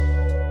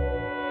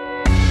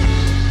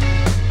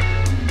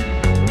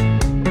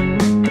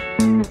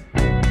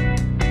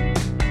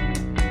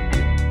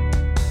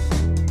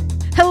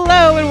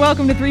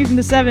welcome to 3 from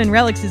the 7,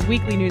 Relix'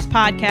 weekly news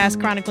podcast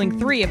chronicling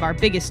 3 of our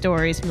biggest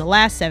stories from the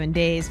last 7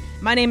 days.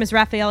 My name is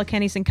Rafaela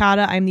Kenny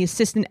Sincata. I'm the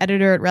assistant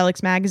editor at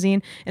Relix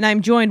Magazine, and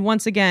I'm joined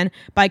once again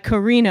by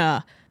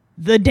Karina,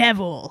 the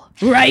Devil,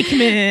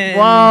 Reichman.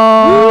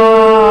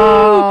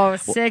 Whoa,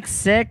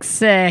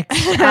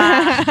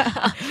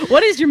 666.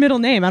 What is your middle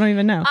name? I don't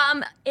even know.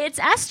 It's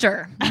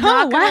Esther.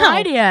 Not gonna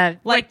lie to you.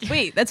 Like,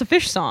 wait, that's a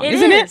fish song, It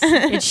isn't is.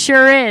 it? It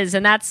sure is,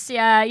 and that's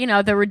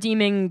the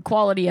redeeming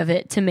quality of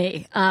it to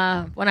me.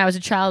 When I was a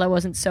child, I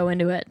wasn't so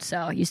into it, so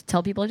I used to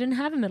tell people I didn't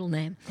have a middle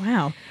name.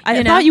 Wow,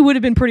 I thought you would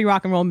have been pretty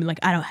rock and roll and been like,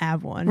 I don't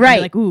have one.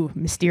 Right? Like, ooh,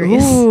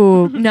 mysterious.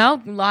 Ooh, no,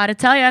 a lot to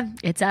tell you.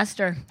 It's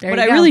Esther. There What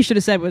you I go. really should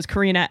have said was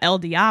Karina El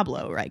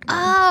Diablo Reichman.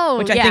 Oh,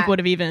 which I think would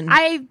have even.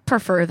 I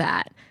prefer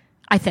that.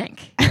 I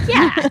think.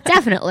 Yeah,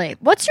 definitely.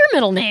 What's your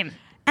middle name?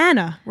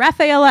 Anna.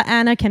 Rafaela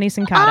Anna Kenny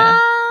Sincata.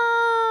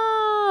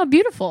 Oh,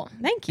 beautiful.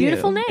 Thank you.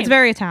 Beautiful name. It's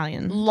very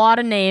Italian. Lot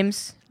of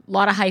names,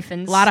 lot of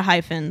hyphens. A lot of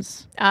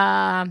hyphens.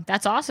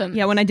 That's awesome.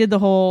 Yeah, when I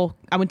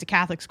went to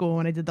Catholic school,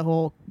 when I did the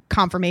whole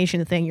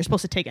confirmation thing, you're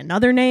supposed to take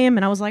another name,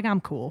 and I was like, I'm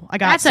cool.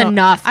 That's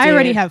enough, I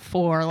already dude. have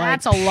 4. Like,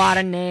 That's a lot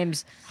of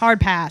names. hard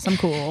pass. I'm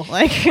cool.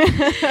 Like,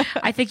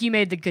 I think you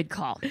made the good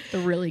call, the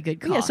really good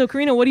call. yeah. So,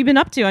 Karina, what have you been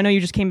up to? I know you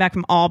just came back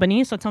from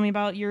Albany, so tell me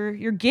about your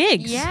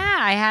gigs. Yeah,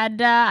 I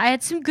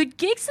had some good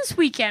gigs this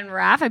weekend,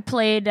 Raph. I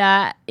played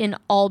in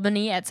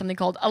Albany at something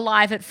called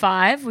Alive at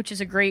 5, which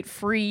is a great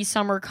free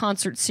summer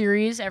concert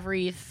series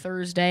every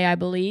Thursday, I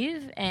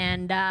believe,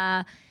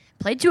 and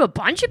played to a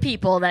bunch of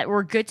people that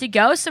were good to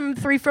go. Some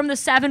 3 from the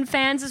 7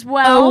 fans as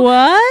well. Oh,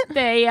 what?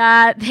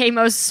 They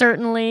most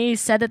certainly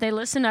said that they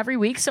listen every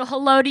week. So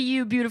hello to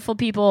you, beautiful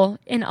people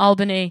in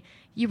Albany.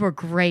 You were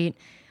great.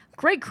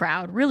 Great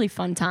crowd. Really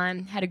fun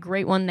time. Had a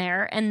great one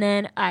there. And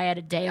then I had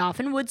a day off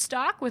in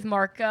Woodstock with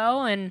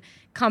Marco and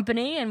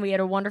company, and we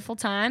had a wonderful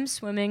time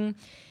swimming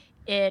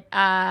at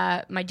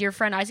my dear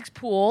friend Isaac's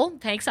pool.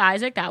 Thanks,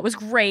 Isaac. That was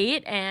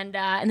great. And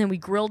then we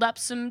grilled up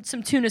some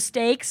tuna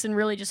steaks and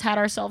really just had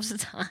ourselves a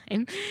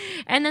time.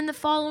 And then the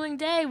following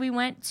day, we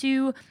went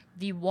to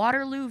the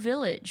Waterloo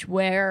Village,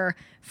 where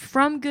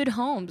From Good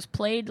Homes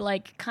played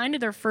like kind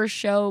of their first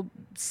show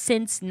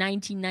since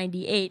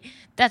 1998.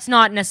 That's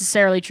not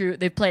necessarily true.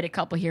 They've played a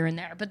couple here and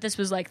there, but this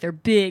was like their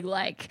big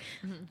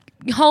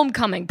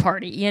homecoming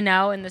party, in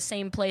the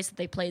same place that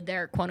they played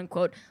their quote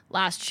unquote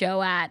last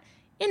show at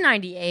in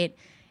 98.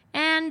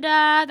 And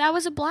that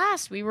was a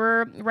blast. We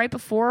were right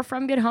before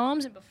From Good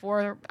Homes, and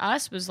before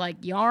us was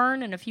like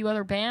Yarn and a few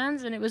other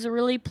bands, and it was a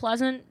really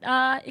pleasant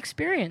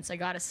experience, I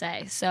gotta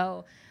say.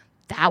 So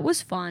that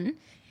was fun.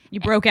 You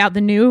broke out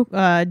the new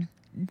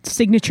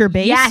signature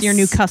bass, Yes. your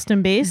new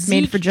custom bass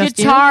made for just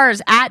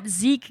Guitars at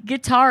Zeke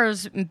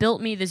Guitars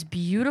built me this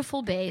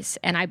beautiful bass,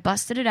 and I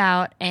busted it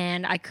out,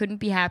 and I couldn't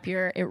be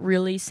happier. It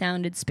really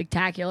sounded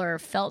spectacular,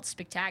 felt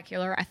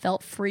spectacular. I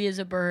felt free as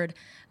a bird,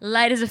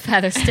 light as a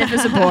feather, stiff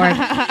as a board.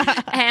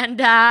 And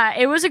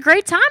it was a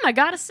great time, I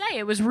gotta say.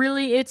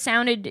 It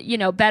sounded,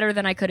 better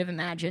than I could have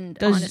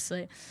imagined,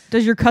 honestly.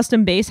 Does your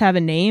custom bass have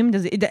a name?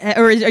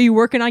 Are you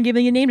working on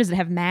giving it a name? Does it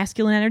have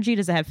masculine energy?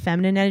 Does it have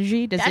feminine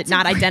energy? Does it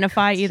not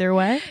identify either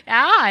way?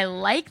 I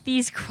like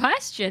these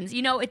questions.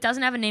 It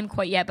doesn't have a name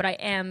quite yet, but I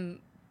am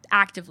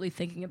actively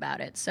thinking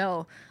about it.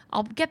 So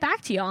I'll get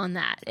back to you on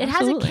that. It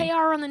Absolutely. has a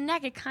KR on the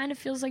neck. It kind of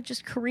feels like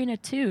just Karina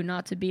too,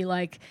 not to be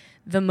like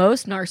the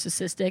most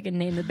narcissistic and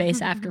name the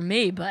bass after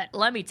me. But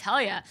let me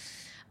tell you,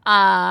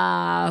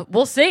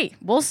 we'll see.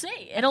 We'll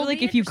see. I feel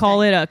like if you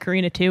call it a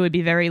Karina 2, it'd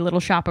be very Little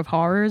Shop of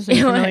Horrors. Are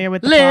you familiar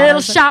with the Little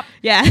horrors? Shop?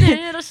 Yeah.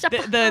 Little Shop.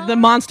 The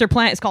monster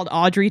plant is called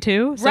Audrey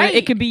 2. So Right.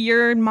 it could be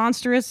your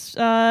monstrous,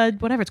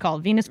 whatever it's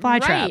called, Venus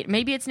flytrap. Right.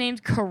 Maybe it's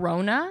named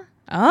Corona.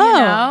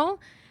 Oh.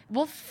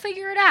 We'll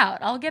figure it out.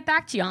 I'll get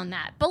back to you on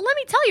that. But let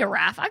me tell you,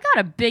 Raph, I got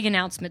a big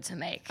announcement to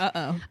make.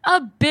 Uh-oh.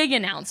 A big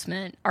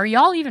announcement. Are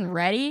y'all even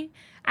ready?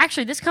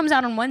 Actually, this comes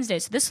out on Wednesday,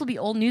 so this will be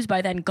old news by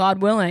then,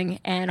 God willing,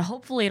 and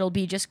hopefully it'll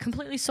be just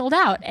completely sold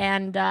out.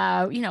 And,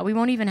 we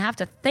won't even have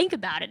to think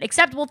about it,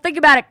 except we'll think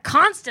about it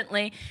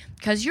constantly,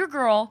 because your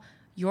girl,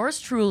 yours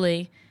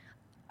truly,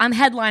 I'm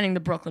headlining the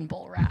Brooklyn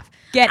Bowl, Raph.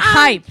 Get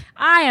hype.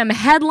 I am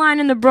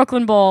headlining the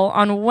Brooklyn Bowl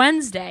on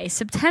Wednesday,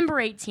 September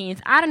 18th.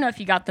 I don't know if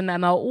you got the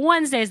memo.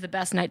 Wednesday is the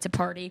best night to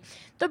party.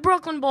 The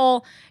Brooklyn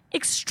Bowl,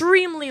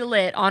 extremely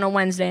lit on a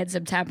Wednesday in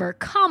September.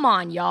 Come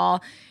on,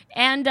 y'all.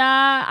 And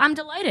I'm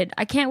delighted.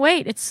 I can't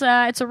wait. It's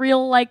a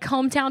real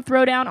hometown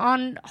throwdown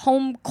on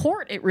home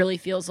court, it really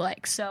feels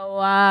like.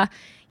 So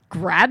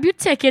grab your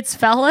tickets,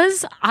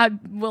 fellas. I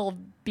will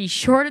be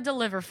sure to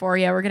deliver for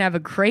you. We're going to have a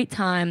great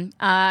time.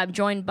 I'm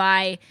joined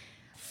by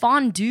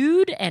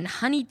Fondue and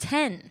Honey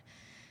 10,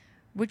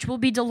 which will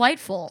be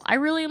delightful. I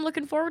really am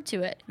looking forward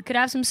to it. We could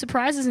have some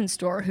surprises in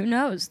store. Who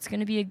knows? It's going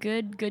to be a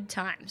good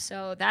time.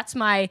 So that's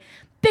my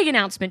big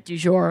announcement du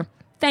jour.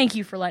 Thank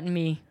you for letting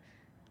me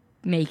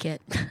make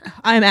it.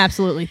 I'm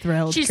absolutely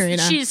thrilled,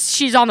 Karina.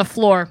 She's on the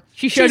floor.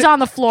 She's on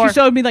the floor. She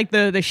showed me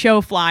the show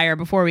flyer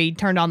before we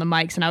turned on the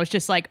mics, and I was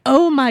just like,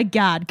 oh my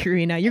God,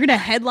 Karina, you're going to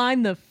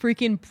headline the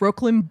freaking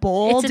Brooklyn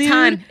Bowl, It's a dude?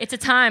 time. It's a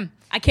time.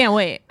 I can't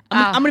wait.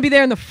 I'm going to be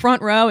there in the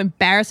front row,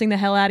 embarrassing the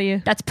hell out of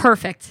you. That's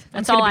perfect.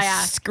 That's all I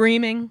ask.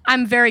 Screaming.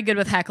 I'm very good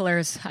with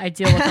hecklers. I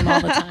deal with them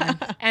all the time.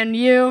 And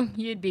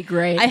you'd be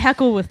great. I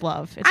heckle with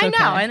love. It's I okay.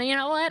 know, and you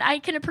know what? I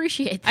can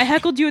appreciate that. I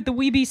heckled you at the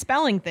Weeby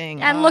spelling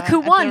thing. And look who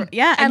won.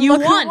 And you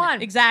look won. Who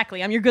won.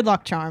 Exactly. I'm your good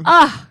luck charm.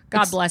 Oh,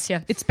 God bless you.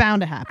 It's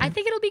bound to happen. I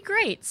think it'll be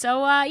great.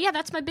 So, yeah,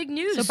 that's my big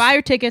news. So buy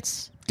your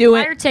tickets. Do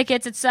Buy it. your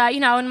tickets. It's,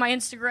 in my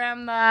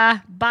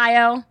Instagram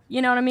bio.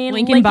 You know what I mean?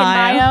 Link in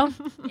bio.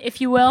 If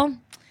you will.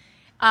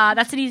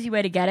 That's an easy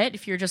way to get it.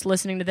 If you're just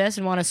listening to this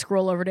and want to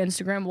scroll over to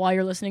Instagram while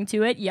you're listening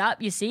to it, yep,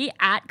 you see,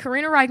 at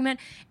Karina Reigman,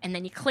 and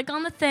then you click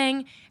on the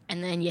thing,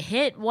 and then you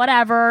hit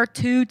whatever,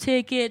 2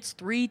 tickets,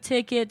 3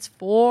 tickets,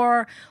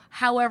 4,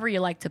 however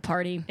you like to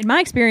party. In my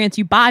experience,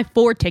 you buy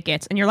 4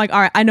 tickets, and you're like, all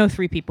right, I know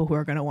 3 people who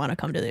are going to want to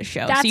come to this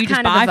show. That's so you just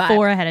kind of the buy vibe.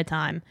 4 ahead of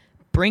time.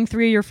 Bring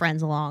 3 of your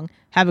friends along.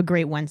 Have a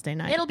great Wednesday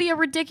night. It'll be a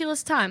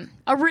ridiculous time.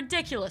 A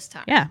ridiculous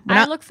time. Yeah.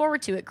 I look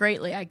forward to it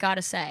greatly, I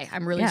gotta say.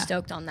 I'm really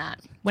stoked on that.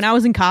 When I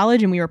was in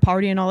college and we were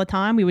partying all the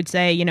time, we would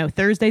say,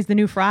 Thursday's the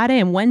new Friday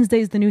and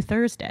Wednesday's the new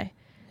Thursday.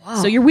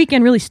 Whoa. So your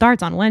weekend really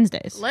starts on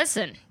Wednesdays.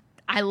 Listen,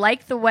 I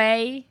like the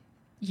way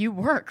you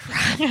work,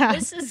 Raph. Yeah.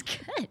 This is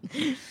good.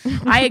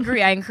 I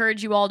agree. I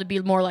encourage you all to be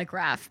more like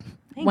Raph.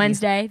 Thank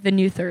Wednesday, the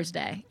new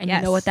Thursday. And Yes.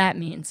 you know what that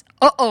means.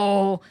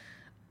 Uh-oh.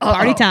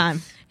 Party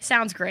time.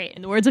 Sounds great.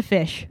 In the words of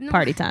Fish,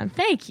 party time.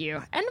 Thank you.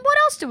 And what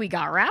else do we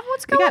got, Raph?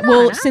 What's going on?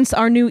 Well, huh? since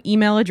our new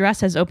email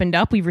address has opened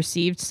up, we've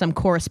received some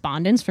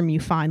correspondence from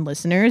you fine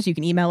listeners. You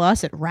can email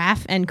us at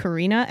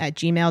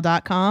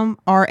rafandkarina@gmail.com,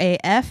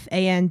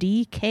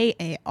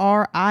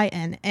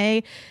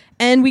 RAFANDKARINA.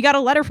 And we got a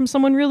letter from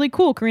someone really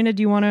cool. Karina,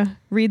 do you want to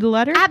read the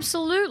letter?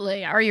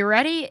 Absolutely. Are you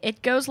ready?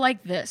 It goes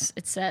like this.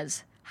 It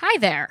says, "Hi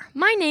there.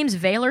 My name's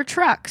Valor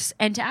Trucks,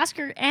 and to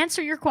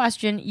answer your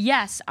question,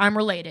 yes, I'm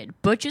related.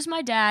 Butch is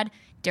my dad.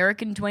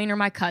 Derek and Dwayne are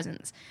my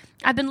cousins.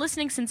 I've been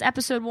listening since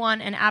episode 1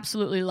 and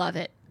absolutely love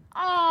it."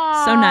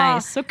 Aww. So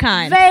nice. So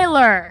kind.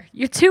 Valor,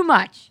 you're too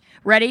much.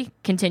 Ready?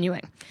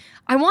 Continuing.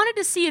 "I wanted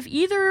to see if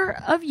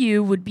either of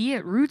you would be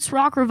at Roots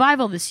Rock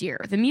Revival this year.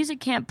 The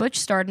music camp Butch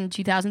started in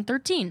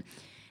 2013.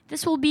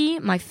 This will be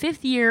my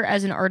 5th year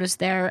as an artist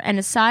there, and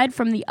aside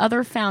from the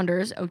other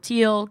founders,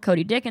 O'Teal,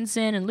 Cody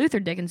Dickinson, and Luther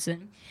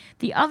Dickinson,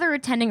 the other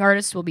attending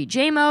artists will be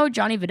J-Mo,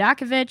 Johnny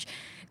Vidakovich,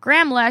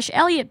 Graham Lesh,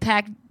 Elliot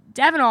Peck,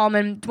 Devin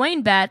Allman,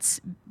 Dwayne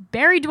Betts,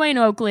 Barry Dwayne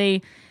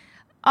Oakley."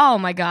 Oh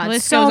my God,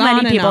 so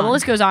many people. The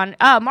list goes on.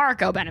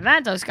 Marco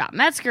Benevento, Scott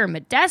Metzger,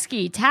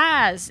 Medeski,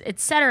 Taz,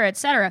 etc.,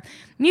 etc.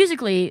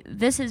 Musically,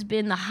 this has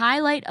been the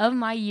highlight of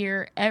my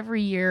year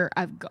every year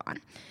I've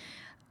gone.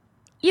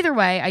 Either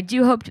way, I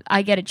do hope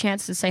I get a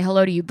chance to say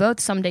hello to you both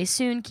someday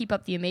soon. Keep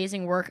up the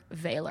amazing work,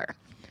 Valor.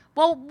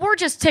 Well, we're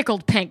just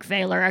tickled pink,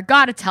 Valor. I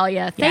gotta tell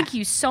you, thank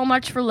you so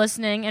much for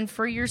listening and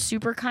for your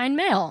super kind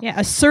mail. Yeah,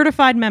 a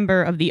certified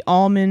member of the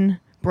Allman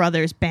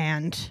Brothers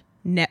Band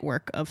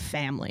network of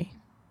family.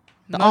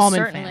 The Most Allman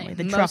certainly. family,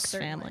 the Most Trucks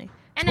certainly. family.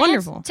 And It's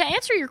wonderful. To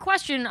answer your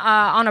question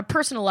on a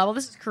personal level,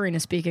 this is Karina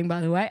speaking,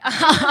 by the way.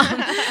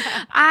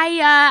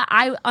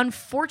 I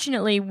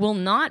unfortunately will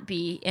not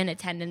be in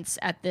attendance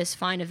at this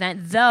fine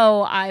event,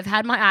 though I've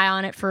had my eye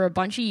on it for a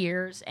bunch of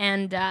years.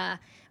 And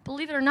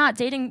believe it or not,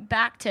 dating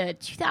back to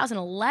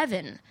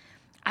 2011,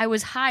 I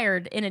was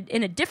hired in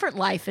a different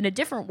life, in a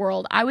different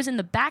world. I was in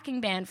the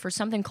backing band for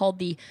something called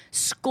the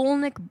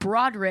Skolnick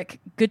Broderick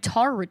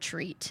Guitar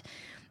Retreat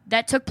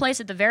that took place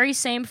at the very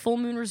same Full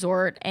Moon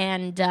Resort.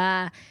 And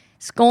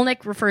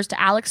Skolnick refers to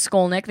Alex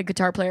Skolnick, the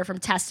guitar player from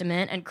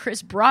Testament, and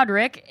Chris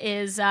Broderick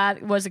was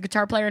a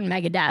guitar player in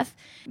Megadeth.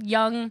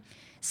 Young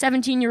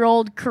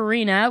 17-year-old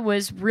Karina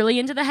was really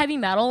into the heavy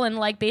metal and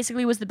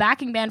basically was the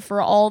backing band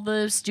for all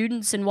the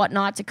students and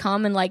whatnot to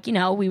come, and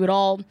we would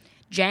all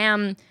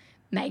jam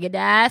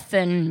Megadeth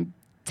and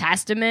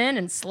Testament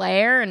and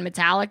Slayer and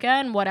Metallica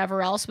and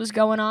whatever else was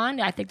going on.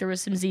 I think there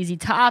was some ZZ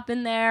Top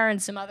in there and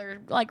some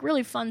other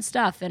really fun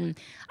stuff. And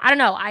I don't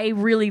know, I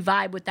really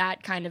vibe with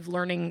that kind of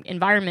learning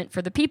environment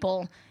for the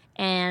people.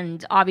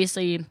 And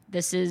obviously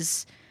this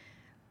is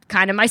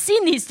kind of my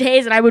scene these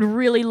days, and I would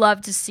really love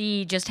to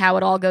see just how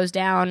it all goes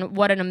down.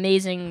 What an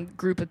amazing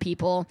group of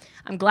people.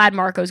 I'm glad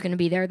Marco's going to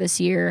be there this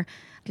year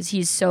because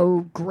he's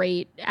so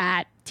great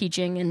at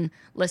teaching and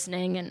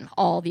listening and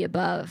all the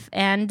above.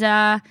 And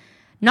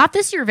not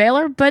this year,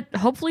 Valor, but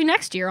hopefully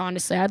next year,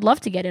 honestly. I'd love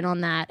to get in on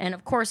that. And,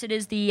 of course, it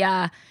is the,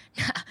 I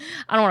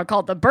don't want to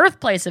call it the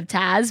birthplace of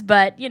Taz,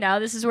 but,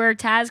 this is where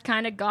Taz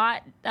kind of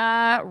got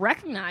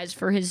recognized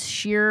for his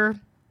sheer,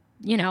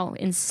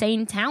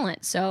 insane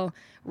talent. So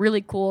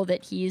really cool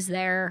that he's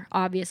there,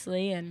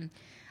 obviously, and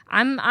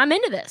I'm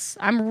into this.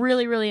 I'm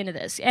really, really into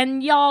this.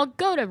 And y'all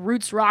go to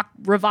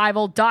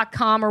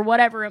rootsrockrevival.com or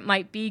whatever it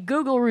might be.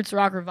 Google Roots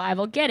Rock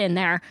Revival. Get in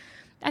there.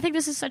 I think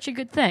this is such a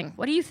good thing.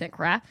 What do you think,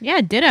 Raph?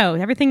 Yeah, ditto.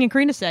 Everything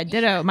Karina said,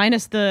 ditto.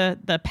 Minus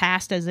the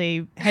past as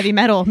a heavy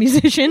metal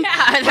musician.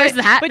 Yeah, there's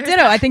that. But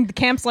ditto. I think the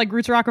camps like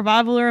Roots Rock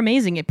Revival are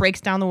amazing. It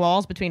breaks down the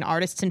walls between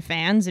artists and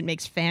fans. It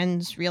makes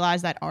fans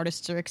realize that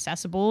artists are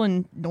accessible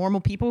and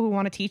normal people who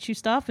want to teach you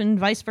stuff, and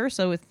vice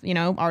versa with,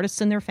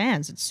 artists and their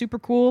fans. It's super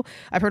cool.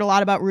 I've heard a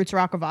lot about Roots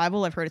Rock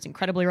Revival. I've heard it's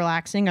incredibly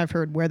relaxing. I've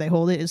heard where they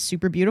hold it is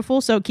super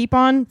beautiful. So keep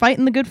on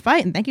fighting the good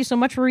fight. And thank you so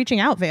much for reaching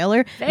out,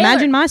 Vaylor.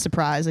 Imagine my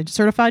surprise. I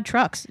certified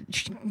trucks.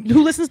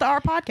 Who listens to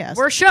our podcast?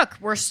 We're shook.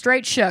 We're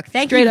straight shook.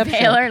 Thank you,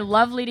 Vaylor.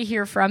 Lovely to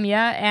hear from you,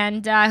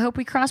 and I hope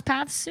we cross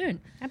paths soon.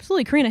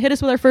 Absolutely. Karina, hit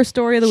us with our first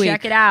story of the week.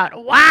 Check it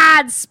out.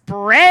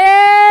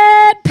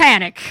 Widespread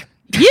panic.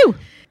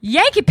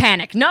 Yankee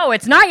Panic. No,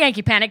 it's not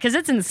Yankee Panic because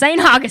it's in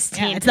St.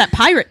 Augustine. Yeah, it's that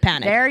pirate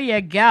panic. There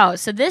you go.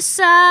 So this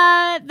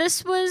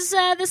was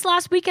this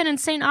last weekend in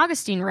St.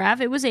 Augustine,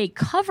 Rev. It was a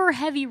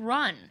cover-heavy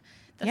run.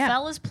 The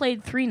fellas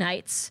played 3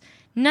 nights.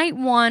 Night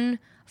 1,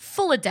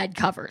 full of dead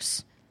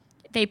covers.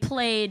 They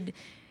played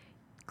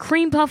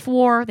Cream Puff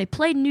War. They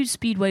played Nude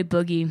Speedway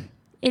Boogie.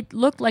 It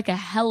looked like a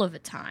hell of a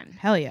time.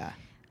 Hell yeah.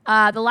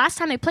 The last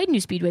time they played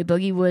New Speedway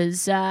Boogie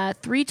was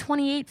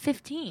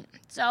 3/28/15.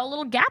 So a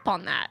little gap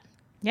on that.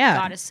 Yeah.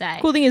 Gotta say.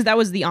 Cool thing is that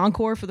was the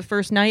encore for the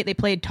first night. They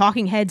played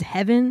Talking Heads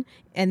Heaven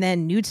and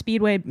then New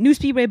Speedway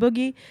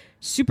Boogie.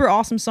 Super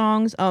awesome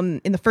songs.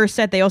 In the first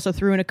set, they also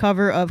threw in a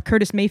cover of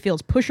Curtis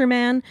Mayfield's Pusher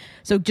Man.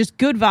 So just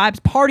good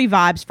vibes, party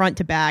vibes front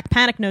to back.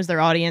 Panic knows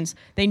their audience.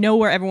 They know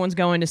where everyone's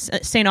going to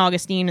St.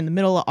 Augustine in the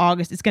middle of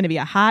August. It's going to be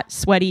a hot,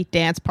 sweaty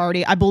dance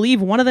party. I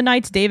believe one of the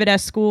nights, David A.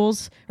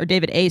 Schools,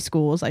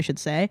 I should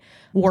say,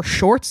 wore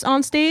shorts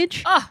on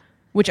stage. Oh.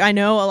 Which I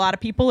know a lot of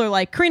people are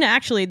like, Karina,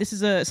 actually, this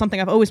is something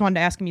I've always wanted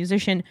to ask a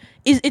musician.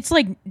 It's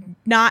like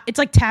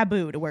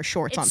taboo to wear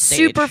shorts on stage.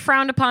 It's super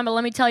frowned upon, but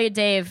let me tell you,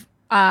 Dave,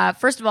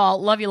 first of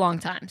all, love you long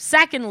time.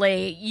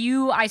 Secondly,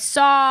 I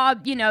saw,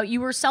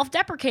 you were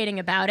self-deprecating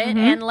about it. Mm-hmm.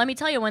 And let me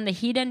tell you, when the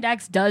heat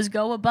index does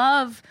go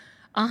above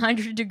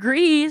 100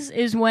 degrees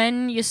is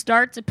when you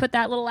start to put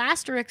that little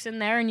asterisk in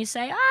there and you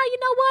say, you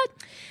know what?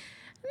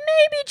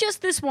 Maybe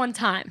just this one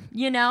time,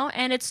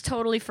 and it's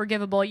totally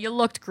forgivable. You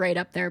looked great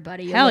up there,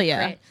 buddy. Hell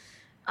yeah. Great.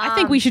 I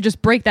think we should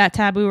just break that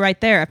taboo right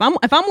there. If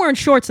I'm wearing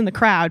shorts in the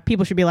crowd,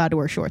 people should be allowed to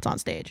wear shorts on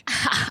stage.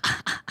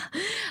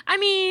 I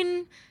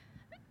mean,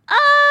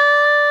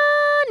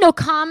 no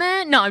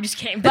comment. No, I'm just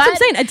kidding. That's what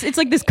I'm saying. It's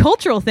like this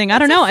cultural thing. I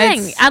don't know.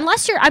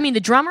 Unless you're, the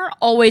drummer,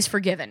 always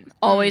forgiven.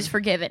 Always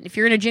forgiven. If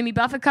you're in a Jimmy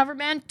Buffett cover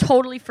band,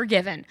 totally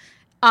forgiven.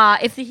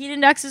 If the heat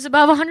index is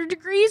above 100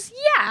 degrees,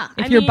 yeah.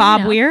 If you're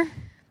Bob Weir,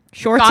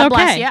 shorts, God okay.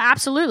 Bless you.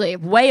 Absolutely.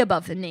 Way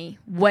above the knee.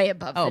 Way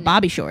above the knee. Oh,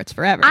 Bobby shorts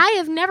forever. I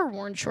have never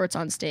worn shorts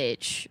on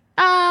stage.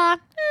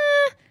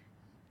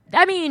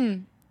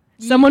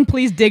 Someone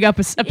please dig up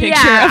a picture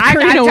of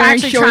Karina wearing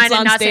shorts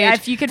on stage.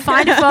 If you could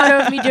find a photo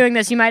of me doing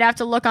this, you might have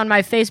to look on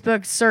my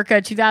Facebook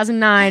circa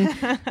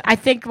 2009. I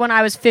think when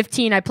I was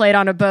 15, I played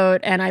on a boat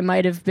and I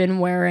might have been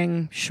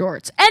wearing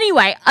shorts.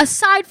 Anyway,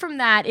 aside from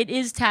that, it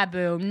is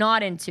taboo.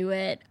 Not into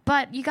it.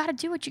 But you got to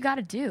do what you got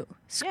to do.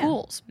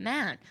 Schools,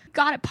 man.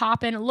 Got it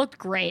popping. It looked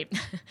great.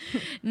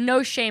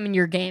 No shame in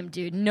your game,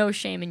 dude. No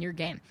shame in your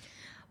game.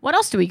 What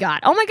else do we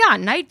got? Oh, my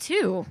God. Night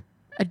 2.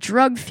 A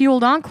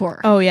drug-fueled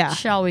encore. Oh, yeah.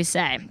 Shall we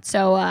say.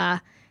 So,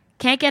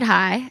 Can't Get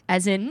High,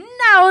 as in,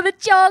 now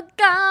that you're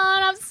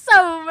gone, I'm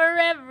sober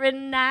every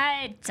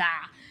night.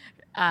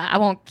 I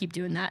won't keep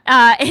doing that.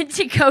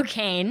 Into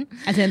Cocaine.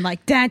 As in,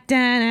 like,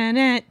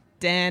 da-da-na-na,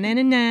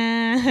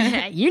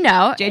 da-na-na-na. You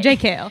know. J.J.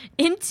 Cale.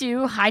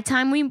 Into High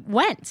Time We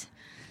Went.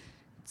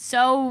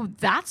 So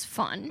that's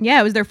fun. Yeah,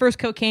 it was their first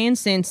Cocaine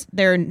since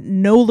their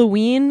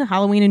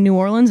Halloween in New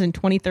Orleans in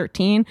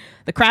 2013.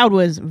 The crowd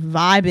was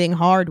vibing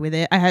hard with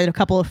it. I had a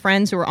couple of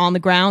friends who were on the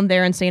ground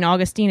there in St.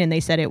 Augustine, and they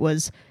said it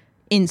was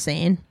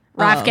insane.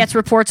 Raph gets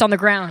reports on the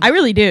ground. I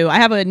really do. I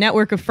have a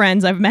network of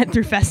friends I've met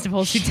through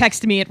festivals who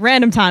text me at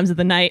random times of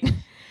the night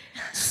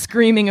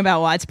screaming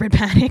about Widespread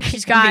Panic.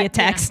 She's got via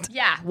text.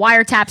 Yeah,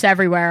 wiretaps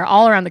everywhere,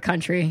 all around the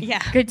country.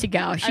 Yeah. Good to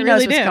go. She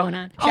knows what's going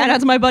on. Shout out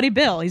to my buddy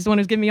Bill. He's the one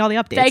who's giving me all the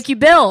updates. Thank you,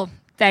 Bill.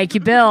 Thank you,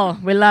 Bill.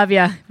 We love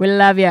you. We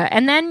love you.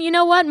 And then, you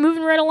know what?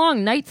 Moving right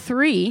along, night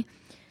 3,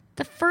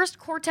 the first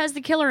Cortez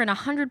the Killer in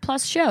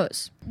 100+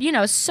 shows.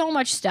 So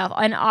much stuff.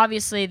 And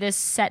obviously this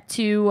set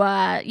to,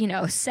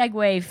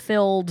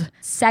 segue-filled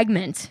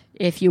segment,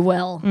 if you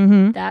will.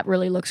 Mm-hmm. That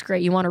really looks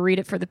great. You want to read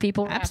it for the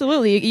people?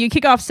 Absolutely. You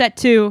kick off set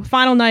 2,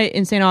 final night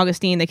in St.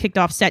 Augustine. They kicked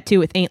off set 2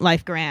 with Ain't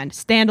Life Grand.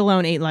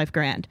 Standalone Ain't Life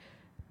Grand.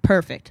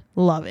 Perfect.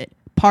 Love it.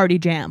 Party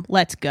jam.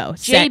 Let's go.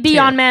 JB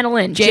on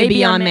mandolin.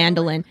 JB on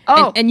mandolin.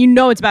 Oh. And you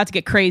know it's about to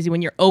get crazy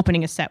when you're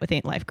opening a set with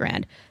Ain't Life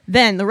Grand.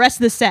 Then the rest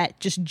of the set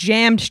just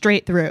jammed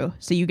straight through.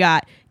 So you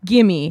got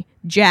Gimme,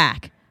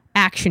 Jack,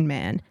 Action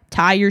Man,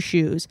 Tie Your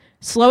Shoes,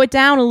 slow it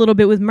down a little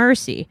bit with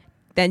Mercy,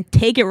 then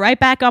take it right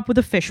back up with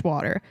a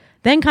Fishwater.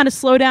 Then kind of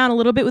slow down a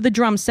little bit with the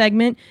drum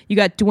segment. You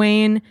got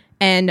Dwayne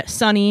and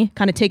Sonny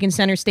kind of taking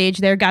center stage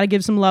there. Got to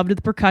give some love to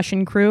the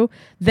percussion crew.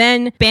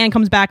 Then band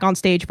comes back on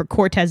stage for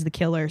Cortez the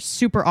Killer.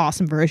 Super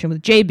awesome version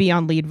with JB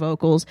on lead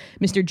vocals.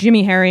 Mr.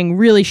 Jimmy Herring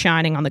really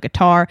shining on the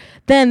guitar.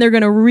 Then they're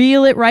going to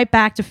reel it right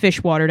back to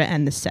Fishwater to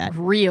end the set.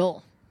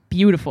 Real.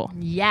 Beautiful.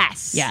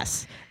 Yes.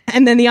 Yes.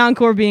 And then the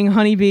encore being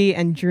Honeybee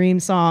and Dream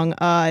Song.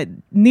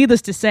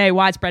 Needless to say,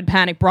 Widespread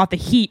Panic brought the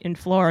heat in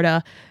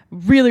Florida.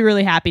 Really,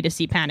 really happy to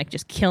see Panic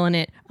just killing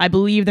it. I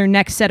believe their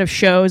next set of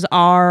shows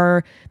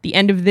are the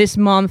end of this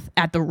month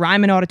at the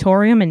Ryman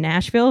Auditorium in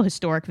Nashville,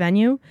 historic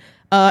venue.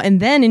 And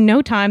then in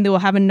no time, they will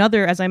have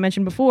another, as I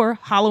mentioned before,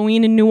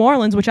 Halloween in New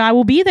Orleans, which I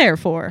will be there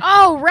for.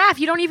 Oh, Raph,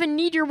 you don't even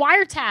need your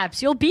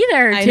wiretaps. You'll be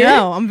there, I dude.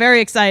 know. I'm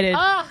very excited.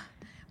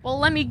 Well,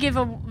 let me give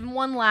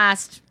one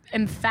last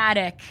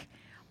emphatic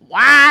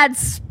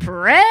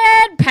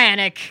Widespread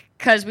Panic,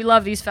 because we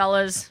love these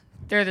fellas.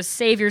 They're the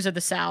saviors of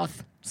the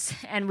South,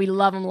 and we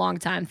love them long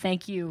time.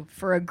 Thank you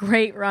for a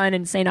great run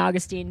in St.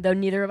 Augustine, though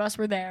neither of us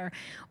were there.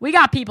 We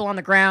got people on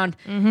the ground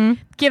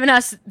giving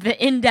us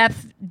the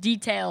in-depth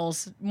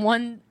details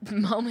one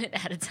moment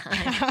at a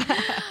time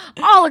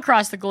all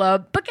across the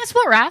globe. But guess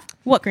what, Raph?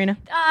 What, Karina?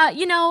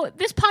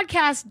 This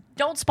podcast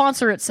don't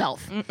sponsor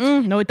itself.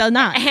 No, it does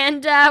not. And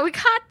we got a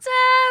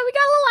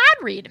little ad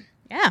read.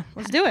 Yeah,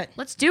 let's do it.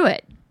 Let's do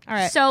it. All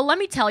right. So let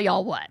me tell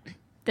y'all what.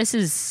 This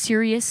is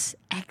Sirius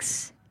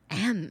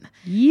XM.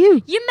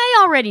 You may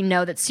already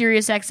know that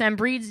Sirius XM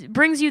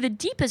brings you the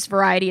deepest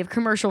variety of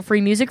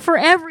commercial-free music for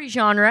every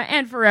genre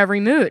and for every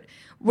mood,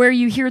 where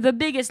you hear the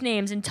biggest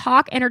names in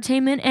talk,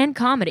 entertainment, and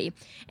comedy,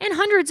 and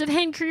hundreds of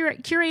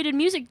hand-curated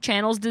music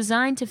channels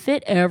designed to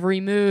fit every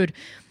mood,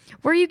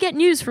 where you get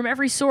news from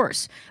every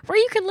source, where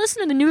you can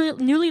listen to the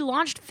newly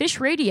launched Fish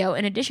Radio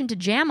in addition to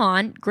Jam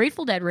On,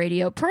 Grateful Dead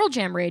Radio, Pearl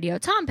Jam Radio,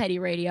 Tom Petty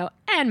Radio,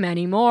 and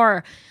many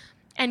more.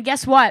 And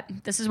guess what?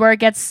 This is where it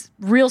gets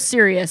real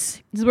serious.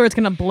 This is where it's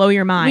going to blow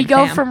your mind. We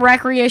go fam. from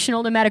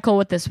recreational to medical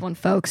with this one,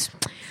 folks.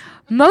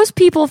 Most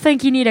people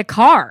think you need a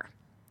car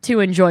to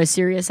enjoy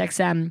Sirius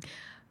XM.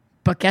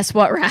 But guess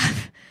what,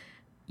 Raph?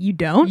 You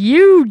don't?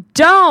 You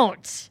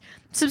don't!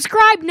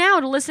 Subscribe now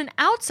to listen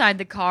outside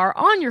the car,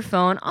 on your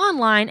phone,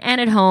 online,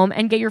 and at home,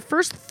 and get your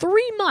first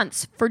 3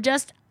 months for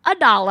just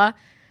 $1.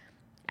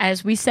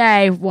 As we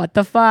say, what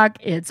the fuck?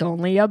 It's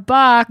only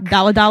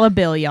 $1. Dollar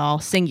bill, y'all.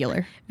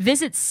 Singular.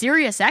 Visit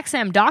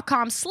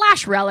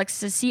SiriusXM.com/relics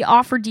to see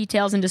offer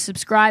details and to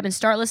subscribe and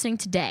start listening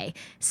today.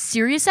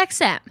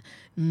 SiriusXM.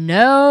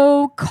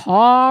 No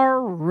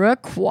car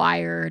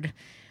required.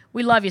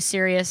 We love you,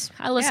 Sirius.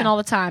 I listen all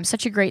the time.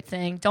 Such a great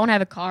thing. Don't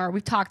have a car.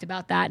 We've talked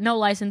about that. No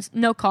license,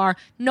 no car,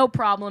 no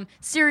problem.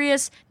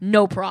 Sirius,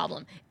 no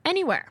problem.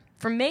 Anywhere.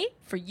 For me,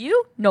 for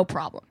you, no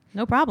problem.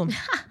 No problem.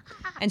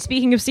 And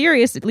speaking of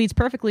Sirius, it leads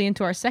perfectly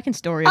into our second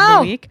story of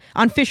the week.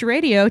 On Fish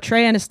Radio,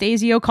 Trey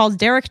Anastasio calls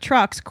Derek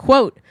Trucks,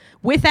 quote,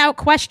 without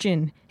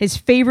question, his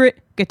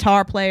favorite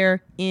guitar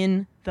player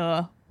in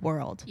the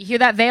world. You hear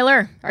that,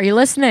 Vaylor? Are you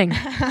listening?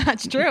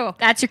 That's true.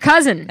 That's your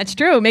cousin. That's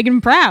true. Making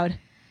him proud.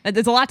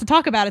 There's a lot to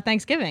talk about at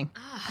Thanksgiving.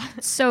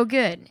 So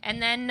good.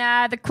 And then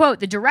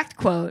the direct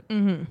quote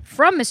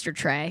from Mr.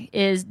 Trey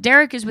is,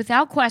 Derek is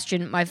without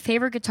question my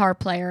favorite guitar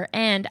player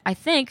and, I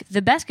think,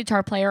 the best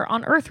guitar player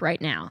on earth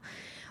right now.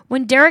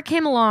 When Derek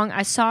came along,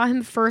 I saw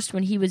him first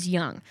when he was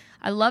young.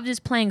 I loved his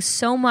playing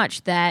so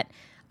much that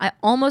I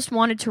almost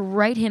wanted to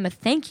write him a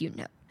thank you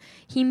note.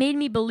 He made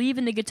me believe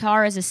in the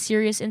guitar as a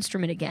serious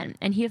instrument again,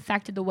 and he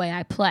affected the way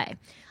I play.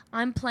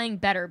 I'm playing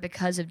better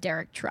because of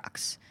Derek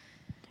Trucks.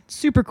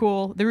 Super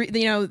cool.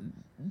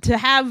 To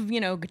have,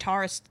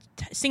 guitarists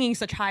singing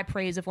such high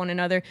praise of one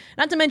another.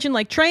 Not to mention,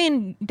 Trey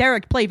and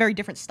Derek play very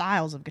different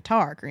styles of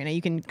guitar, Karina.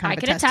 You can kind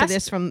of attest to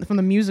this from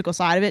the musical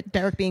side of it.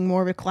 Derek being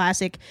more of a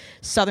classic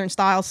Southern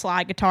style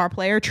slide guitar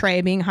player.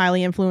 Trey being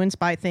highly influenced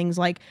by things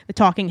like the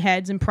Talking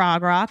Heads and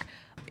prog rock.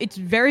 It's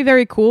very,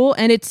 very cool,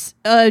 and it's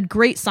a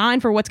great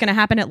sign for what's going to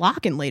happen at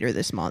Lock-In later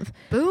this month.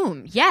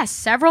 Boom. Yes,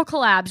 several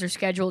collabs are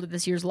scheduled at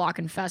this year's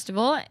Lock-In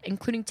Festival,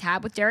 including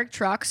Tab with Derek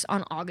Trucks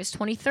on August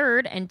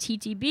 23rd and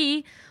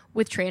TTB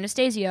with Trey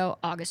Anastasio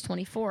August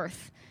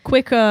 24th.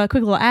 Quick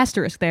little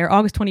asterisk there.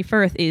 August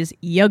 21st is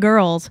ya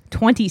girl's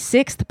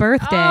 26th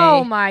birthday.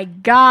 Oh, my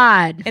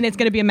God. And it's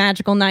going to be a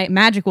magical night.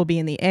 Magic will be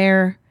in the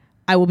air.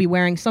 I will be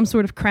wearing some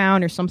sort of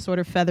crown or some sort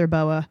of feather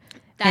boa.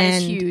 That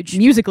is huge.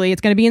 Musically, it's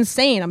going to be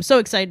insane. I'm so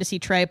excited to see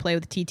Trey play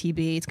with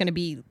TTB. It's going to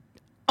be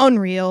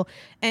unreal.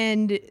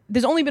 And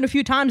there's only been a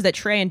few times that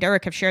Trey and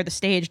Derek have shared the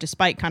stage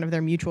despite kind of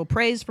their mutual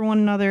praise for one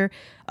another.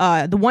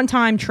 The one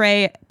time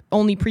Trey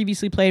only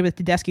previously played with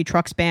Tedeschi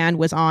Trucks Band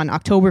was on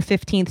October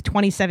 15th,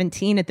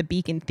 2017 at the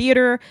Beacon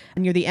Theater.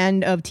 Near the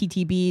end of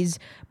TTB's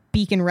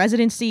Beacon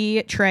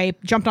residency, Trey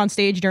jumped on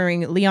stage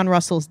during Leon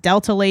Russell's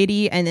Delta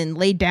Lady and then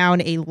laid down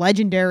a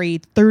legendary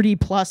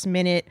 30-plus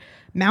minute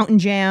Mountain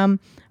Jam,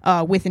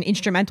 with an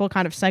instrumental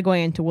kind of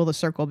segue into Will the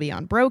Circle Be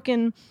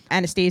Unbroken.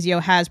 Anastasio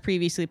has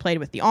previously played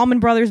with the Allman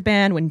Brothers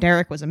Band when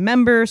Derek was a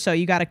member, so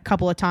you got a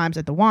couple of times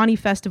at the Wani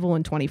Festival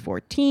in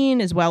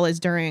 2014, as well as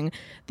during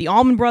the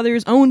Allman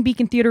Brothers' own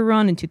Beacon Theater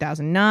run in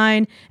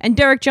 2009. And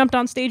Derek jumped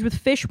on stage with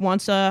Phish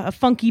once, a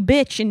funky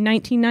bitch, in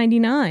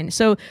 1999.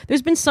 So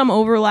there's been some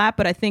overlap,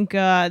 but I think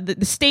the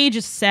stage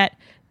is set,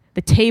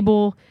 the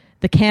table,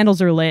 the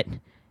candles are lit.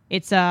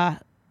 It's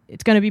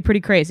going to be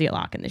pretty crazy at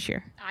Lock-In this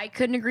year. I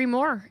couldn't agree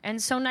more.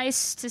 And so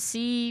nice to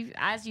see,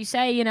 as you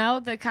say, you know,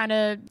 the kind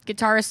of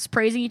guitarists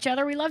praising each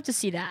other. We love to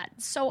see that.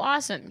 It's so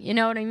awesome. You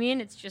know what I mean?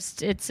 It's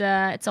just, it's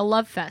a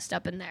love fest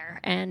up in there.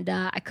 And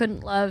I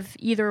couldn't love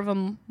either of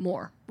them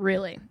more,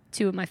 really.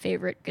 Two of my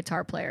favorite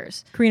guitar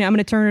players. Karina, I'm going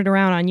to turn it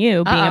around on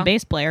you, being a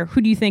bass player.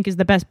 Who do you think is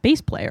the best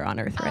bass player on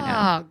earth right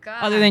now? Oh,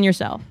 God. Other than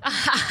yourself.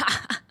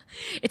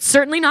 It's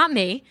certainly not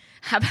me.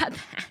 How about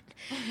that?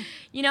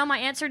 You know, my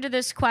answer to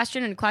this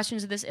question and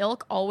questions of this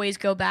ilk always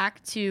go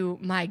back to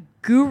my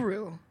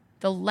guru,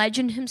 the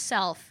legend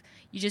himself.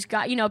 You just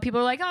got, you know,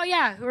 people are like, oh,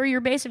 yeah, who are your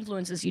bass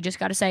influences? You just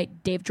got to say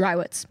Dave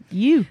Drywitz.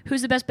 You.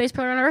 Who's the best bass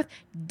player on earth?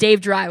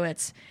 Dave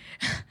Drywitz.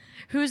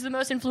 Who's the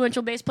most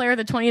influential bass player of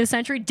the 20th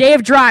century?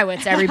 Dave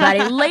Drywitz, everybody.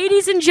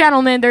 Ladies and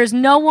gentlemen, there's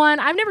no one.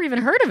 I've never even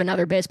heard of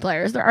another bass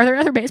player. Are there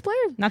other bass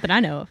players? Not that I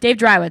know of. Dave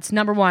Drywitz,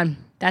 number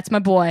one. That's my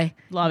boy.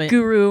 Love it.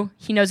 Guru.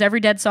 He knows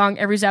every Dead song,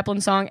 every Zeppelin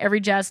song, every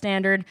jazz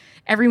standard,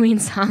 every Ween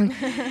song.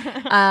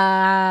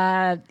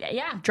 Yeah,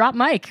 drop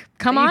mic.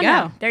 Come on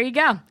now. There you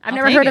go. I've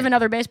never heard of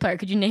another bass player.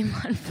 Could you name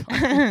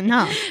one?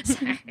 No.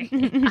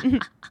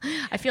 Sorry.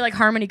 I feel like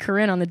Harmony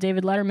Korine on the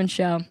David Letterman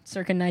show,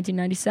 circa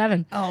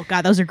 1997. Oh,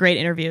 God, those are great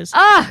interviews.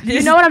 Oh,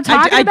 you know what I'm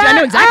talking about? I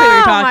know exactly what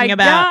you're talking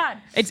about. God.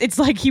 It's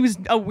like he was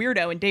a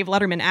weirdo and Dave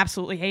Letterman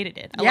absolutely hated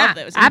it. I love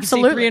those. And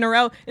absolutely. you can say 3 in a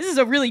row. This is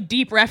a really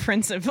deep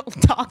reference of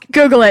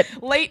Google it.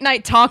 late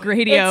night talk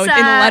radio in the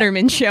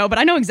Letterman show, but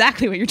I know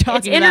exactly what you're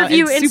talking about.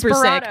 Interview it's super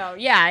sick.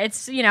 Yeah,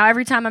 it's, you know,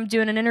 every time I'm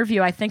doing an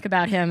interview, I think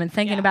about him and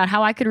thinking about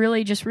how I could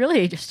really just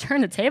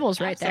turn the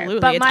tables right there.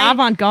 Absolutely. It's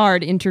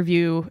avant-garde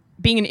interview.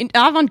 Being an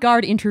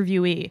avant-garde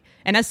interviewee.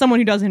 And as someone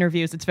who does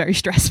interviews, it's very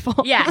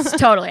stressful. Yes,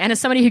 totally. And as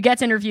somebody who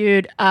gets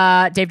interviewed,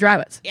 Dave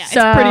Drywitz. Yeah,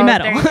 so, it's pretty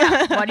metal. There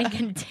you go. What are you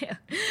going to do?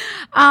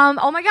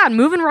 Oh my God,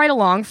 moving right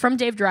along from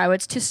Dave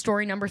Drywitz to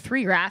story number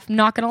 3, Raph.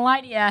 Not going to lie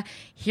to you.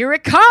 Here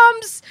it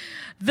comes.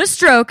 The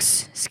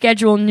Strokes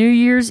schedule New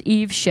Year's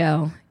Eve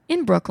show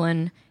in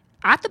Brooklyn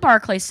at the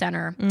Barclays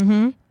Center.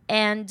 Mm-hmm.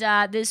 And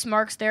this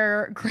marks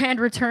their grand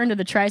return to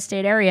the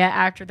tri-state area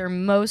after their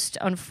most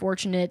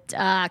unfortunate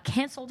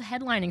canceled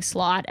headlining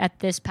slot at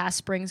this past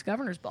spring's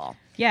Governor's Ball.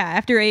 Yeah,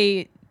 after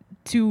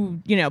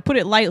to put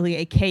it lightly,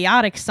 a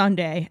chaotic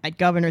Sunday at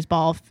Governor's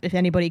Ball, if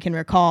anybody can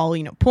recall,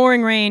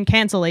 pouring rain,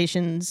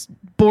 cancellations,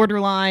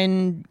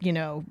 borderline,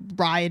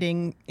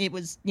 rioting. It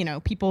was,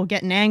 people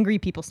getting angry,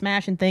 people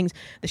smashing things.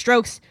 The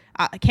Strokes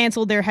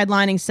canceled their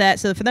headlining set,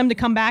 so for them to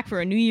come back for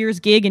a New Year's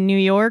gig in New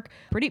York,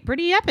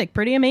 pretty epic,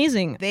 pretty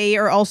amazing. They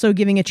are also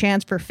giving a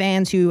chance for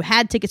fans who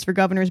had tickets for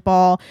Governor's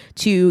Ball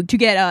to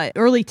get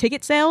early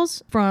ticket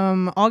sales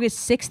from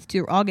August 6th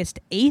to August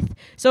 8th.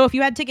 So if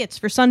you had tickets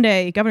for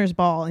Sunday Governor's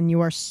Ball and you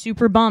are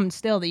super bummed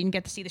still that you didn't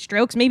get to see the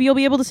Strokes, maybe you'll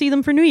be able to see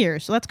them for New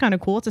Year's. So that's kind of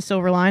cool. It's a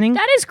silver lining.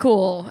 That is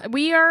cool.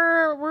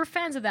 We're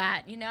fans of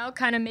that,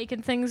 kind of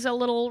making things a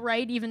little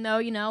right, even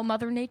though,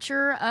 Mother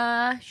Nature,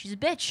 she's a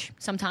bitch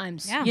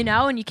sometimes,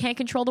 and you can't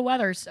control the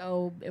weather,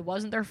 so it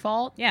wasn't their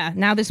fault. Yeah,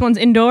 now this one's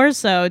indoors,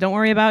 so don't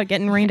worry about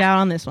getting rained out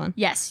on this one.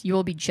 Yes, you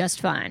will be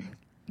just fine.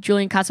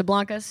 Julian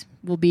Casablancas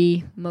will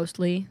be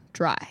mostly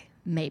dry,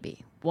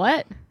 maybe.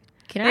 What?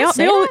 Can I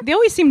say that? They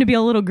always seem to be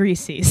a little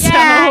greasy.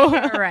 Yeah,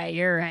 so.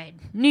 You're right.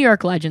 New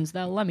York legends,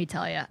 though, let me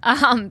tell you.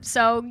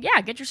 So, yeah,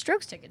 get your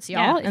Strokes tickets,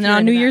 y'all. Yeah, and then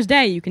on New Year's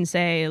Day, you can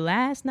say,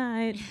 last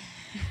night.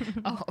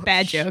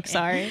 Bad joke,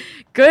 sorry.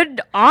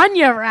 Good on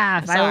you,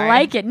 Raph. I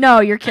like it. No,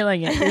 you're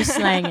killing it. You're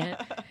slaying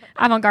it.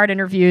 Avant-garde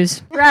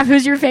interviews. Raph,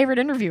 who's your favorite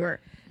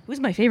interviewer? Who's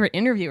my favorite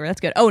interviewer?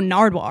 That's good. Oh,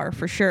 Nardwuar,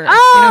 for sure.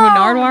 Oh, you know who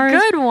Nardwuar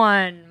is? Good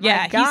one.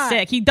 Yeah, he's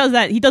sick. He does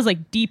that. He does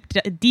like deep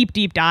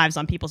dives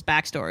on people's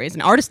backstories,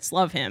 and artists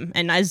love him.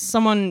 And as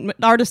someone,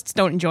 artists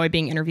don't enjoy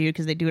being interviewed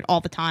because they do it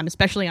all the time,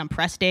 especially on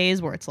press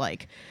days where it's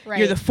like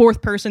you're the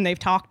 4th person they've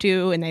talked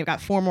to, and they've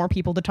got 4 more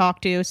people to talk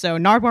to. So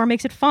Nardwuar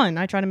makes it fun.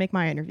 I try to make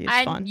my interviews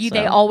fun.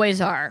 They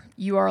always are.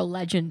 You are a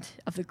legend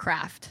of the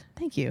craft.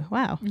 Thank you.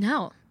 Wow.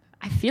 No.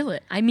 I feel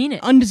it. I mean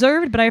it.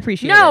 Undeserved, but I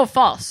appreciate it. No,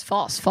 false.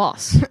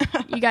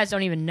 You guys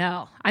don't even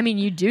know. I mean,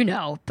 you do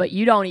know, but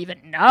you don't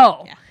even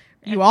know. Yeah.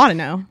 You ought to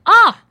know.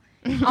 Oh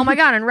my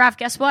God. And Raph,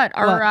 guess what?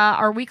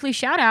 Our weekly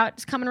shout out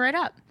is coming right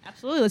up.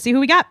 Absolutely. Let's see who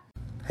we got.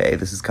 Hey,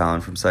 this is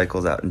Colin from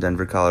Cycles out in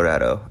Denver,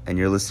 Colorado, and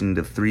you're listening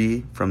to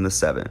 3 from the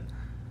 7.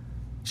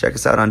 Check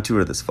us out on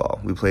tour this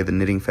fall. We play the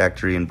Knitting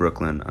Factory in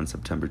Brooklyn on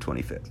September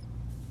 25th.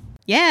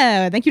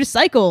 Yeah, thank you to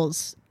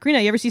Cycles. Karina,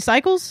 you ever see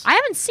Cycles? I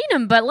haven't seen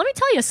him, but let me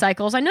tell you,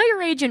 Cycles, I know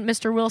your agent,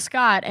 Mr. Will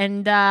Scott,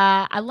 and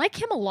I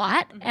like him a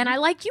lot, and I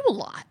like you a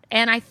lot.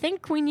 And I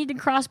think we need to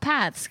cross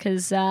paths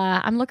because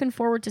I'm looking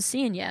forward to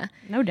seeing you.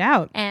 No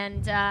doubt.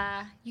 And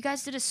you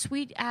guys did a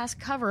sweet-ass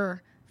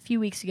cover a few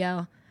weeks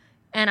ago.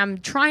 And I'm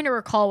trying to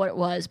recall what it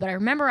was, but I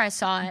remember I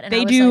saw it, and I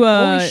was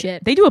like, holy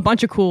shit. They do a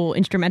bunch of cool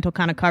instrumental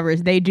kind of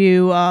covers. They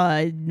do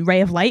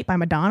Ray of Light by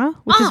Madonna,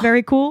 which is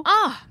very cool.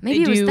 Oh,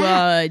 maybe they it was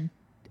that.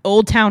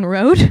 Old Town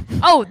Road.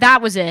 Oh,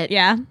 that was it.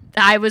 Yeah.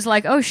 I was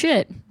like, oh,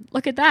 shit.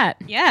 Look at that.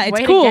 Yeah, it's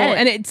Way to cool. get it.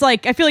 And it's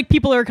like, I feel like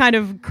people are kind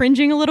of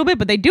cringing a little bit,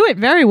 but they do it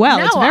very well.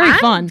 No, it's very I'm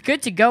fun.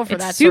 Good to go for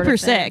It's that super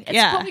sort of thing. sick, It's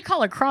yeah. what we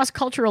call a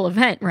cross-cultural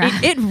event, right?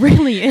 It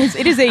really is.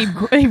 It is a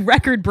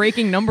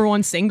record-breaking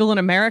 #1 single in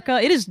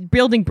America. It is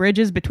building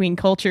bridges between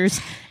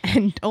cultures,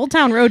 and Old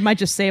Town Road might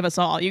just save us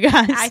all, you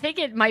guys. I think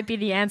it might be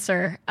the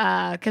answer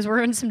because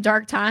we're in some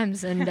dark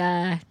times, and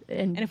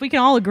and if we can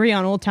all agree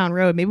on Old Town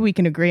Road, maybe we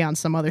can agree on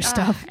some other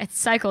stuff. It's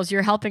Cycles.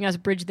 You're helping us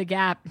bridge the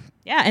gap.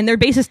 Yeah, and their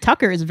bassist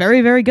Tucker is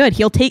very, very good.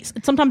 He'll take,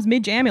 sometimes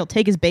mid-jam, he'll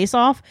take his bass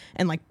off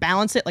and like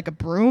balance it like a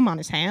broom on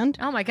his hand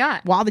Oh my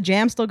god. while the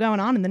jam's still going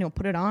on, and then he'll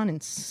put it on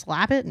and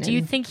slap it. And Do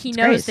you think he it's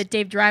knows great. that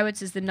Dave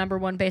Drywitz is the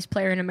 #1 bass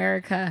player in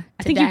America?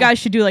 I think you today? guys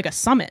should do like a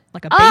summit,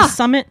 like a bass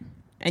summit.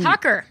 And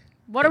Tucker,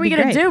 what are we It'd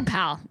gonna be great. do,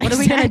 pal? What are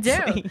we gonna do?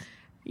 Exactly.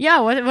 Yeah,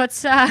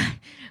 what's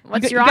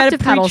your You gotta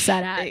octopedal preach-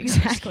 set at?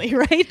 Exactly,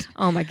 right?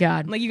 Oh my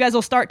god. Like you guys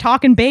will start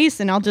talking bass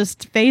and I'll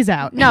just phase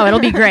out. No, it'll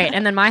be great.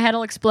 And then my head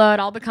will explode.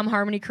 I'll become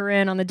Harmony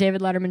Korine on the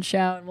David Letterman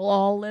show, and we'll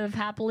all live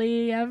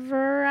happily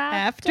ever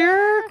after.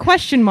 After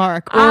question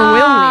mark or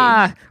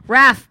will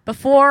Raph,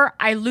 before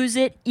I lose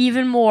it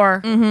even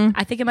more,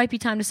 I think it might be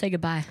time to say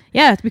goodbye. we?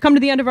 Yeah, we come to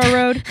the end of our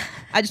road.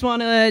 I just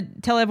want to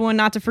tell everyone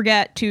not to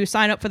forget to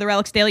sign up for the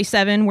Relics Daily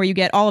 7, where you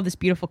get all of this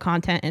beautiful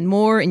content and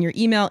more in your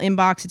email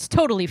inbox. It's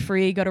totally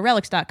free. Go to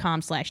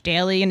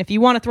relics.com/daily. And if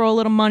you want to throw a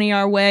little money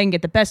our way and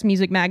get the best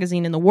music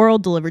magazine in the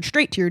world delivered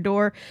straight to your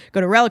door, go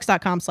to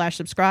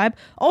relics.com/subscribe.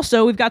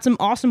 Also, we've got some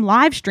awesome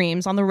live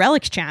streams on the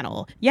Relics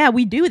channel. Yeah,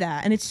 we do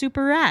that, and it's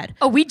super rad.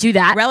 Oh, we do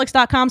that.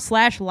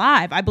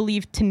 Relics.com/live. I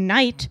believe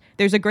tonight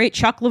there's a great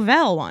Chuck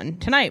Lavelle one.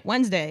 Tonight,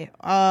 Wednesday,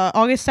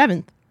 August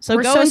 7th. So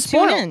We're go so and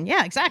tune spoiled. in.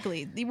 Yeah,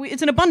 exactly.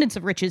 It's an abundance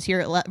of riches here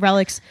at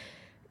Relics.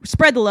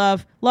 Spread the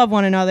love. Love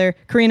one another.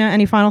 Karina,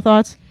 any final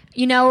thoughts?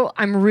 You know,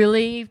 I'm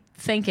really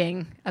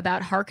thinking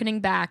about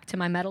hearkening back to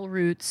my metal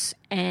roots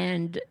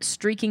and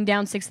streaking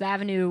down 6th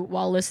Avenue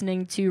while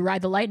listening to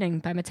Ride the Lightning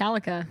by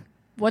Metallica.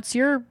 What's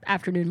your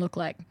afternoon look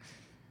like?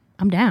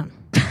 I'm down.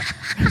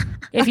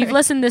 If you've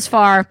listened this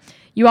far,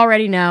 you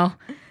already know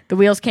the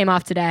wheels came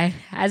off today,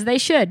 as they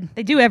should.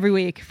 They do every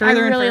week. I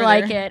Further really and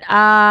further. like it.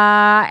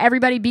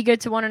 Everybody be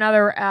good to one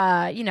another.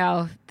 You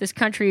know, this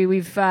country,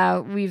 we've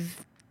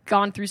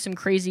gone through some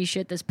crazy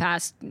shit this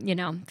past,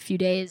 few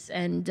days.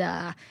 And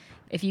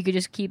if you could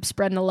just keep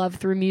spreading the love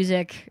through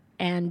music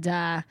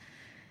and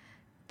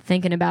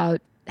thinking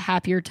about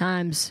happier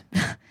times,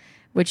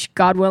 which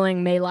God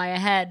willing may lie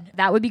ahead,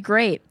 that would be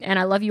great. And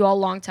I love you all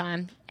long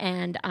time.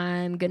 And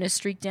I'm going to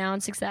streak down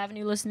 6th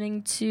Avenue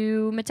listening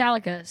to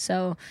Metallica.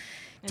 So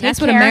take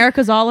That's what care.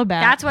 America's all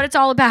about. That's what it's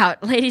all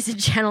about, ladies and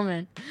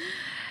gentlemen.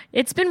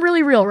 It's been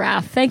really real,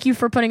 Raph. Thank you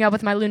for putting up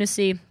with my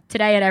lunacy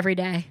today and every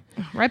day.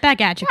 right back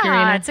at you,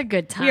 Karina. It's a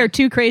good time. We are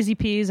two crazy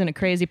peas in a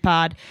crazy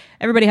pod.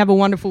 Everybody have a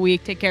wonderful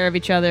week. Take care of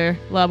each other.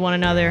 Love one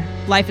another.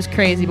 Life is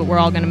crazy, but we're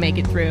all going to make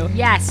it through.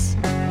 Yes.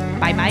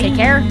 Bye-bye. Take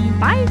care.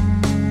 Bye.